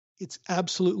it's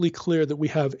absolutely clear that we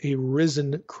have a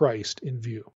risen Christ in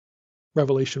view.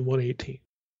 Revelation 1:18.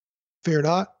 Fear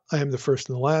not, I am the first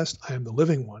and the last. I am the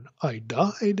living one. I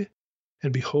died,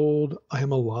 and behold, I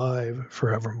am alive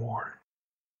forevermore.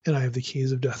 And I have the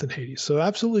keys of death and Hades. So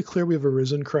absolutely clear we have a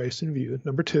risen Christ in view.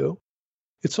 Number two,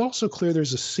 it's also clear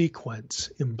there's a sequence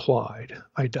implied.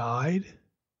 I died.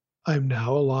 I'm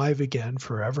now alive again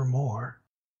forevermore.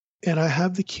 And I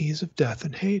have the keys of death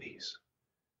and Hades.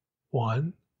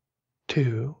 1,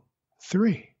 2,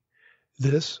 3.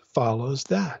 This follows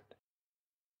that.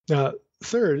 Now,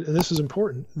 third, and this is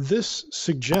important, this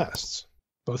suggests,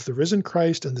 both the risen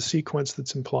Christ and the sequence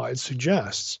that's implied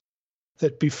suggests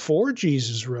that before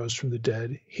Jesus rose from the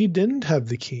dead, he didn't have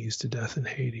the keys to death and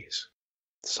Hades.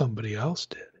 Somebody else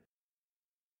did.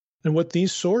 And what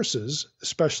these sources,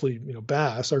 especially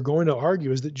Bass, are going to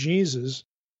argue is that Jesus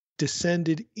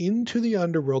descended into the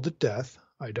underworld at death.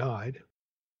 I died.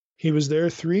 He was there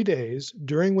 3 days,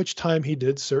 during which time he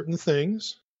did certain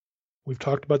things. We've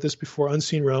talked about this before,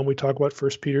 unseen realm. We talk about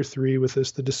 1 Peter 3 with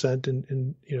this, the descent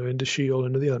into Sheol,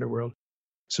 into the underworld.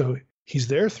 So he's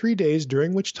there 3 days,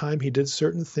 during which time he did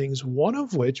certain things, one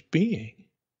of which being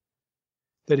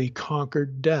that he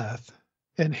conquered death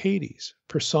and Hades,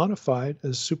 personified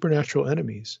as supernatural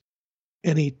enemies.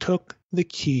 And he took the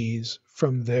keys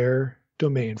from their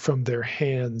domain, from their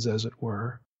hands, as it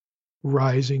were,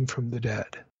 rising from the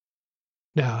dead.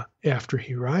 Now, after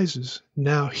he rises,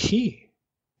 now he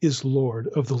is Lord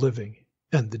of the living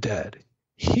and the dead.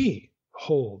 He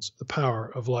holds the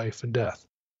power of life and death.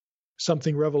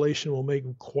 Something Revelation will make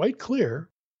quite clear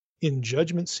in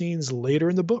judgment scenes later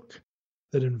in the book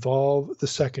that involve the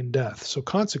second death. So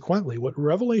consequently, what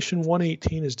Revelation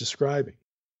 1:18 is describing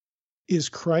is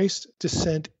Christ's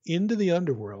descent into the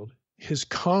underworld, his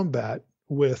combat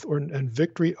with and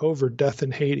victory over death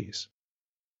and Hades.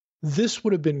 This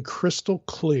would have been crystal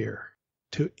clear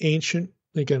to ancient,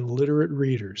 again, literate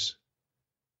readers.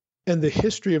 And the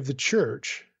history of the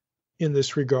church in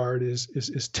this regard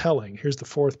is telling. Here's the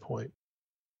fourth point.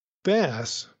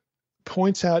 Bass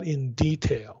points out in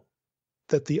detail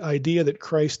that the idea that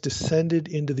Christ descended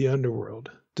into the underworld,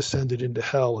 descended into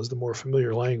hell is the more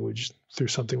familiar language through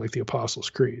something like the Apostles'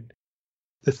 Creed,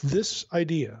 that this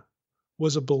idea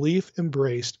was a belief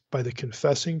embraced by the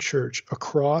confessing church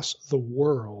across the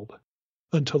world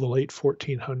until the late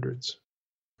 1400s,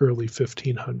 early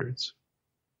 1500s.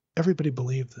 Everybody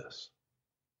believed this.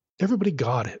 Everybody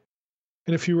got it.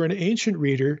 And if you were an ancient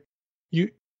reader,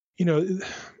 again,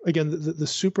 the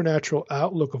supernatural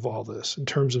outlook of all this in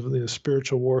terms of the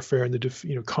spiritual warfare and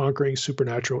the conquering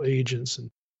supernatural agents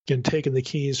and again taking the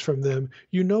keys from them,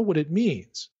 what it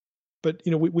means. But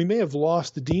we may have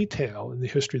lost the detail in the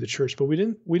history of the church, but we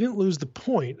didn't lose the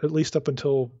point, at least up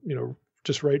until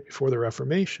just right before the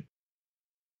Reformation.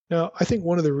 Now, I think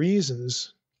one of the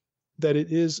reasons that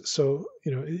it is so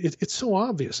it's so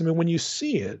obvious. I mean, when you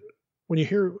see it, when you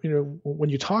hear when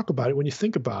you talk about it, when you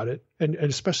think about it, and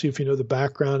especially if you know the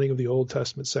backgrounding of the Old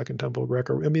Testament, Second Temple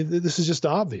record, I mean, this is just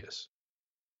obvious.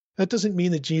 That doesn't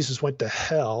mean that Jesus went to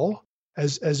hell,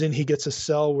 as in he gets a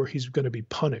cell where he's going to be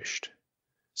punished.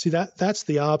 See, that's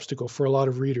the obstacle for a lot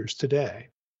of readers today.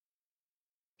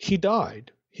 He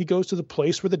died. He goes to the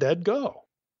place where the dead go,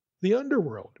 the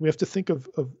underworld. We have to think of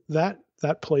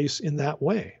that place in that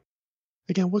way.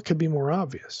 Again, what could be more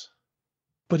obvious?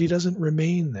 But he doesn't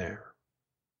remain there.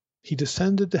 He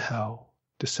descended to hell,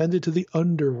 descended to the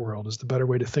underworld is the better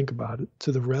way to think about it,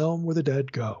 to the realm where the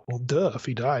dead go. Well, duh, if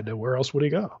he died, then where else would he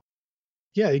go?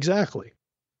 Yeah, exactly.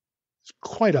 It's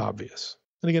quite obvious.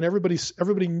 And again, everybody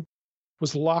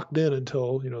was locked in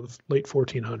until, the late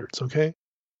 1400s, okay?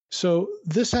 So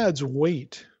this adds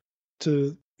weight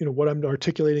to, what I'm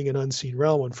articulating in Unseen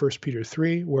Realm on 1 Peter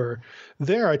 3, where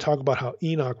there I talk about how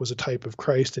Enoch was a type of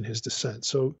Christ in his descent.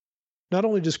 So not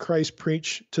only does Christ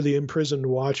preach to the imprisoned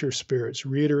watcher spirits,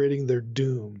 reiterating their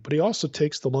doom, but he also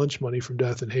takes the lunch money from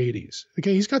death and Hades.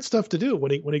 Okay, he's got stuff to do when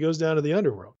he goes down to the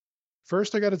underworld.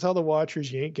 First, I got to tell the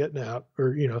watchers you ain't getting out,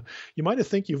 or you might have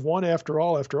think you've won after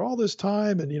all this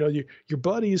time, and your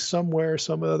buddy's somewhere,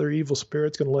 some other evil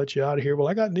spirit's going to let you out of here. Well,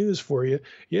 I got news for you.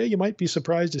 Yeah, you might be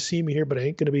surprised to see me here, but I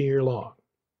ain't going to be here long.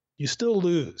 You still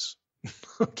lose,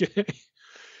 okay?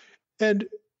 And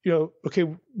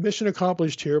okay, mission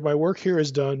accomplished here. My work here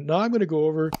is done. Now I'm going to go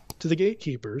over to the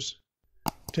gatekeepers,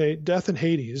 okay, death and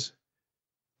Hades,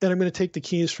 and I'm going to take the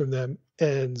keys from them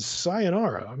and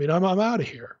sayonara. I mean, I'm out of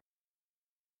here.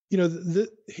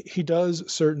 He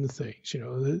does certain things,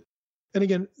 and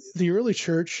again, the early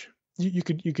church, you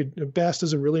could, Bass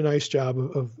does a really nice job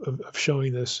of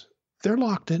showing this. They're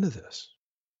locked into this.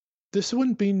 This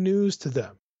wouldn't be news to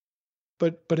them.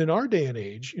 But in our day and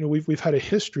age, we've had a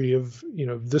history of,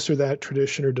 this or that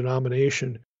tradition or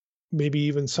denomination, maybe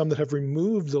even some that have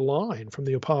removed the line from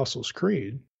the Apostles'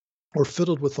 Creed or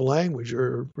fiddled with the language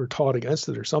or taught against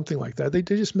it or something like that. They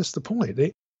just missed the point.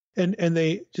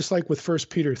 They just like with 1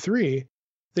 Peter 3,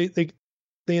 they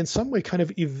in some way kind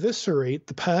of eviscerate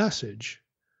the passage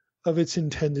of its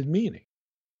intended meaning.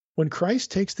 When Christ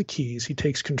takes the keys, he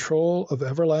takes control of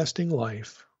everlasting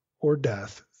life or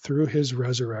death through his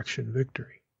resurrection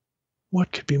victory.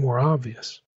 What could be more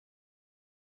obvious?